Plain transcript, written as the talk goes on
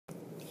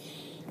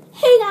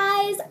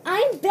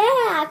I'm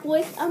back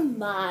with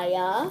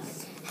Amaya.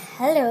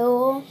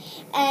 Hello.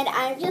 And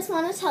I just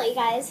want to tell you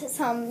guys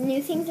some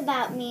new things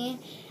about me.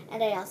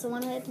 And I also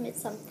want to admit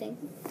something.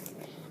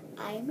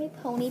 I am a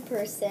pony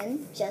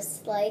person,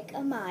 just like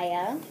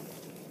Amaya.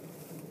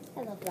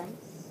 I love them.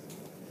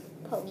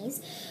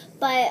 Ponies.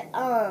 But,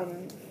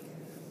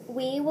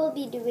 we will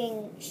be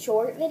doing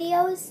short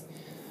videos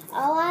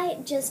a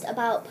lot just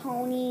about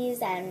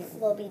ponies, and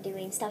we'll be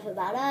doing stuff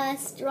about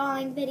us,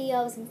 drawing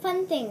videos, and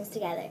fun things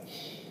together.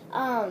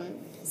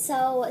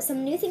 So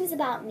some new things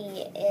about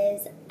me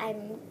is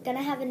I'm going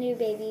to have a new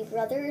baby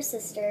brother or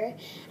sister.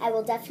 I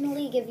will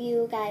definitely give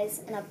you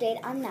guys an update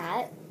on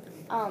that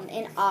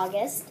in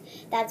August.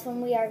 That's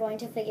when we are going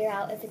to figure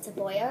out if it's a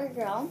boy or a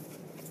girl.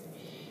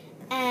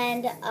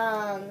 And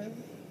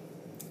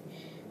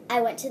I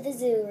went to the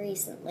zoo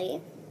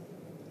recently,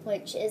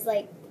 which is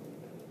like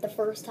the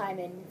first time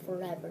in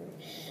forever.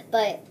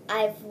 But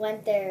I've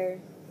went there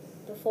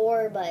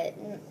before, but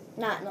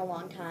not in a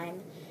long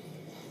time.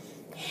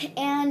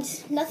 And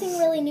nothing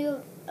really new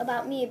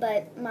about me,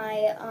 but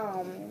my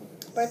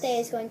birthday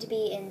is going to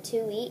be in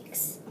 2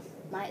 weeks.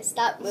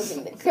 Stop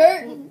moving the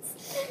curtains.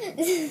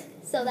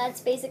 So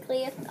that's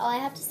basically all I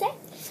have to say.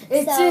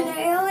 It's an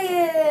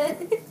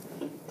alien.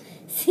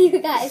 See you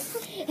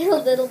guys in a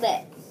little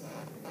bit.